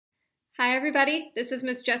Hi everybody, this is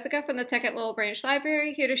Miss Jessica from the Tech at Lowell Branch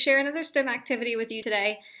Library, here to share another STEM activity with you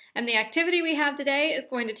today. And the activity we have today is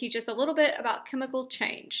going to teach us a little bit about chemical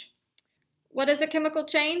change. What is a chemical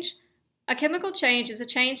change? A chemical change is a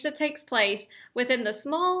change that takes place within the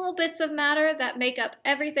small bits of matter that make up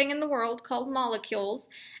everything in the world called molecules,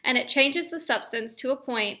 and it changes the substance to a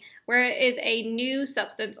point where it is a new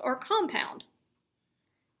substance or compound.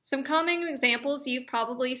 Some common examples you've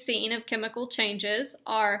probably seen of chemical changes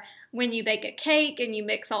are when you bake a cake and you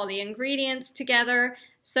mix all the ingredients together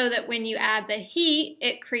so that when you add the heat,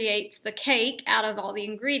 it creates the cake out of all the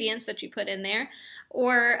ingredients that you put in there,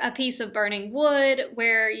 or a piece of burning wood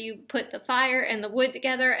where you put the fire and the wood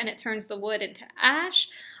together and it turns the wood into ash.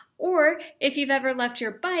 Or if you've ever left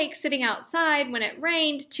your bike sitting outside when it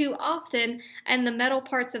rained too often and the metal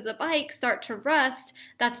parts of the bike start to rust,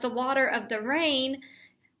 that's the water of the rain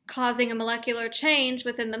causing a molecular change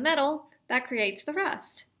within the metal that creates the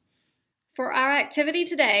rust. For our activity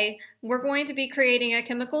today, we're going to be creating a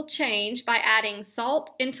chemical change by adding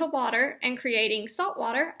salt into water and creating salt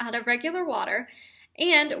water out of regular water,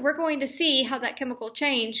 and we're going to see how that chemical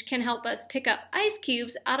change can help us pick up ice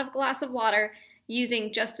cubes out of a glass of water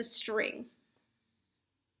using just a string.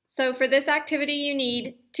 So for this activity, you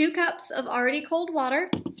need 2 cups of already cold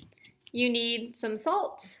water, you need some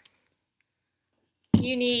salt,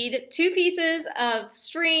 you need 2 pieces of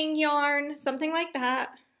string, yarn, something like that,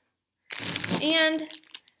 and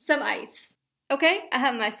some ice. Okay, I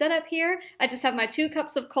have my setup here. I just have my 2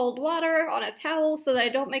 cups of cold water on a towel so that I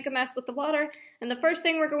don't make a mess with the water. And the first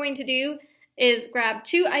thing we're going to do is grab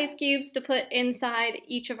 2 ice cubes to put inside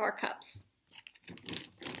each of our cups.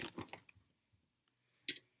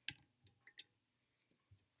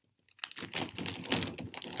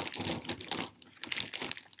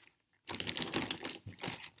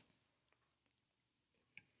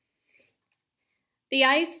 The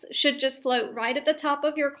ice should just float right at the top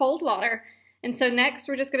of your cold water. And so next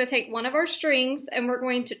we're just going to take one of our strings and we're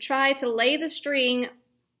going to try to lay the string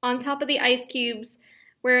on top of the ice cubes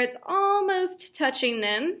where it's almost touching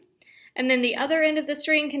them. And then the other end of the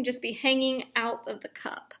string can just be hanging out of the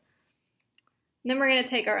cup. And then we're going to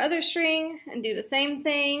take our other string and do the same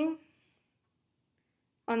thing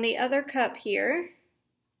on the other cup here.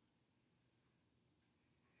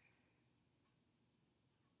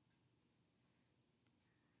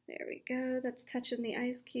 There we go, that's touching the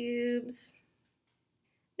ice cubes.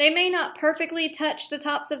 They may not perfectly touch the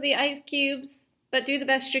tops of the ice cubes, but do the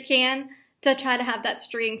best you can to try to have that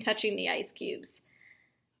string touching the ice cubes.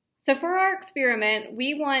 So for our experiment,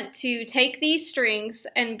 we want to take these strings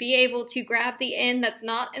and be able to grab the end that's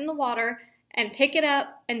not in the water and pick it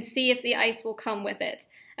up and see if the ice will come with it.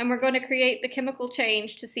 And we're going to create the chemical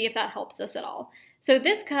change to see if that helps us at all. So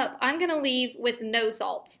this cup, I'm going to leave with no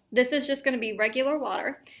salt. This is just going to be regular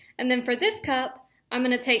water. And then for this cup, I'm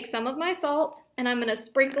going to take some of my salt and I'm going to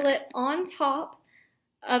sprinkle it on top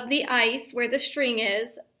of the ice where the string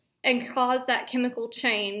is and cause that chemical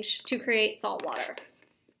change to create salt water.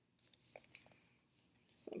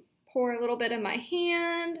 So pour a little bit in my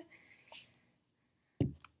hand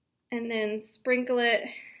and then sprinkle it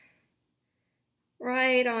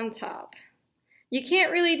right on top. You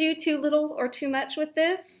can't really do too little or too much with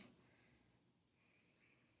this,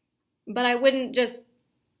 but I wouldn't just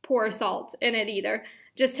pour salt in it either.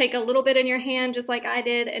 Just take a little bit in your hand just like I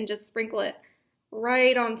did and just sprinkle it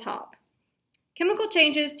right on top. Chemical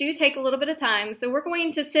changes do take a little bit of time, so we're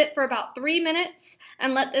going to sit for about 3 minutes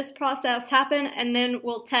and let this process happen, and then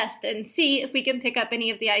we'll test and see if we can pick up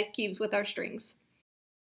any of the ice cubes with our strings.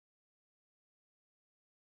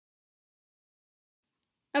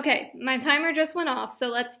 Okay, my timer just went off, so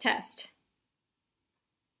let's test.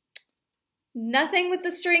 Nothing with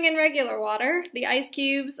the string in regular water. The ice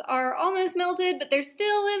cubes are almost melted, but they're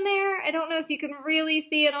still in there. I don't know if you can really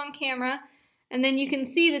see it on camera. And then you can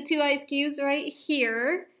see the 2 ice cubes right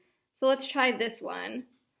here. So let's try this one.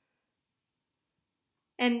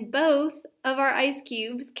 And both of our ice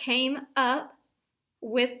cubes came up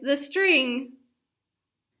with the string.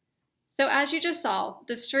 So as you just saw,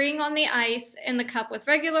 the string on the ice in the cup with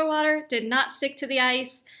regular water did not stick to the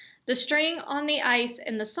ice. The string on the ice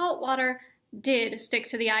in the salt water did stick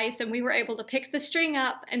to the ice, and we were able to pick the string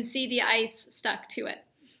up and see the ice stuck to it.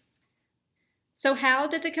 So how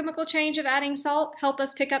did the chemical change of adding salt help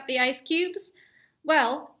us pick up the ice cubes?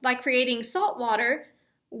 Well, by creating salt water,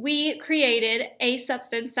 we created a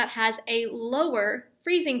substance that has a lower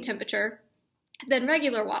freezing temperature than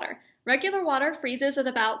regular water. Regular water freezes at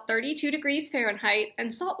about 32 degrees Fahrenheit,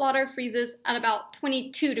 and salt water freezes at about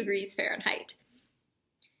 22 degrees Fahrenheit.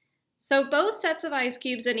 So both sets of ice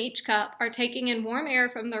cubes in each cup are taking in warm air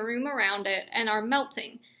from the room around it and are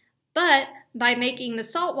melting. But by making the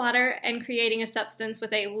salt water and creating a substance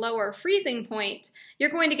with a lower freezing point, you're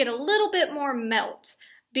going to get a little bit more melt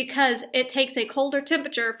because it takes a colder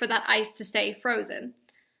temperature for that ice to stay frozen.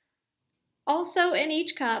 Also in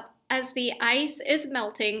each cup, as the ice is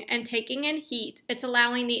melting and taking in heat, it's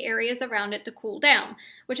allowing the areas around it to cool down,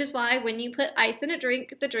 which is why when you put ice in a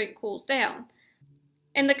drink, the drink cools down.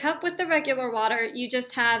 In the cup with the regular water, you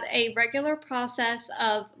just have a regular process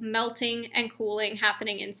of melting and cooling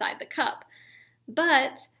happening inside the cup.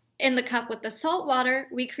 But in the cup with the salt water,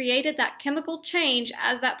 we created that chemical change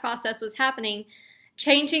as that process was happening,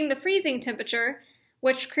 changing the freezing temperature,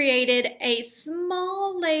 which created a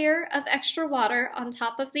small layer of extra water on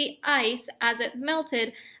top of the ice as it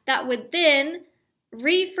melted that would then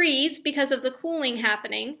refreeze because of the cooling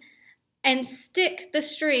happening and stick the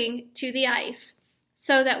string to the ice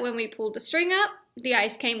so that when we pulled the string up, the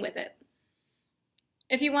ice came with it.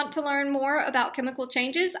 If you want to learn more about chemical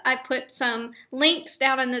changes, I put some links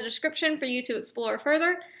down in the description for you to explore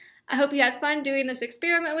further. I hope you had fun doing this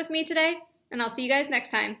experiment with me today, and I'll see you guys next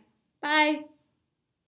time. Bye!